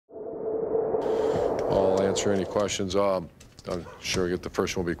I'll answer any questions. I'm sure get the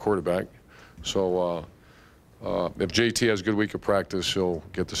first one will be quarterback. So if JT has a good week of practice, he'll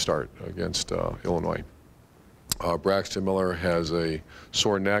get the start against Illinois. Braxton Miller has a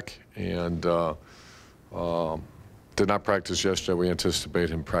sore neck and did not practice yesterday. We anticipate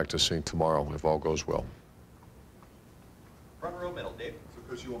him practicing tomorrow if all goes well. Front row middle, Dave. So,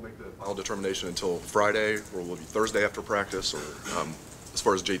 Coach, you won't make the final determination until Friday, or will it be Thursday after practice, or as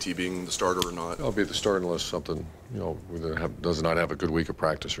far as JT being the starter or not? I'll be the starter unless something, you know, does not have a good week of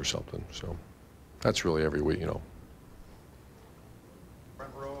practice or something. So that's really every week, you know.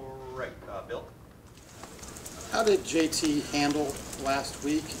 Front row right, Bill. How did JT handle last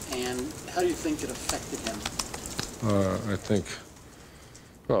week, and how do you think it affected him? I think,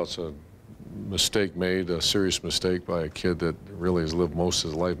 well, it's a mistake made, a serious mistake by a kid that really has lived most of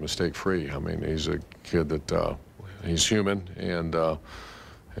his life mistake-free. I mean, he's a kid that he's human, and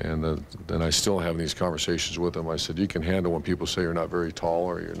then I still have these conversations with him. I said, you can handle when people say you're not very tall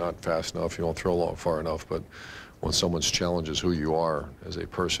or you're not fast enough, you don't throw far enough, but when someone's challenge is who you are as a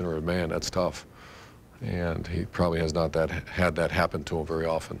person or a man, that's tough. And he probably has not had that happen to him very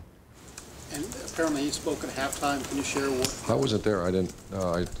often. And apparently he spoke at halftime. Can you share what? I wasn't there. I didn't.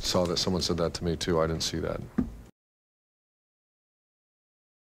 I saw that someone said that to me too. I didn't see that.